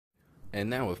And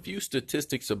now a few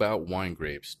statistics about wine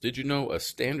grapes. Did you know a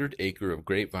standard acre of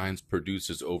grapevines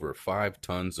produces over 5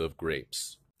 tons of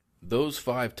grapes? Those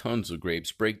 5 tons of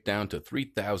grapes break down to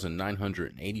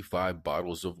 3,985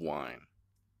 bottles of wine.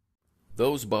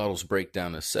 Those bottles break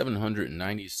down to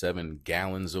 797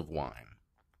 gallons of wine.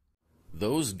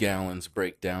 Those gallons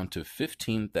break down to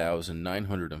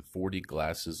 15,940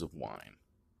 glasses of wine.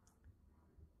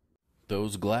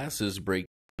 Those glasses break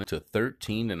down to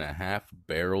 13.5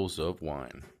 barrels of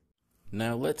wine.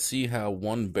 Now let's see how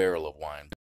 1 barrel of wine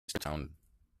breaks down.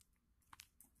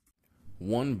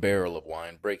 1 barrel of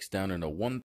wine breaks down into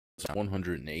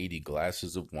 1,180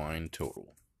 glasses of wine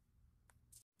total.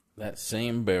 That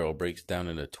same barrel breaks down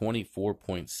into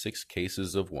 24.6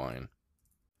 cases of wine.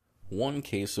 1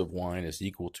 case of wine is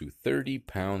equal to 30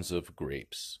 pounds of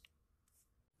grapes.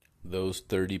 Those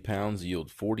 30 pounds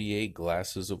yield 48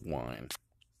 glasses of wine.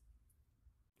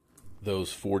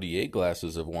 Those 48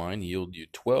 glasses of wine yield you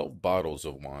 12 bottles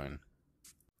of wine.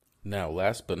 Now,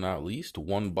 last but not least,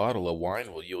 1 bottle of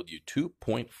wine will yield you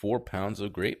 2.4 pounds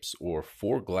of grapes or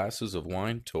 4 glasses of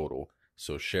wine total.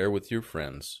 So share with your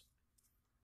friends.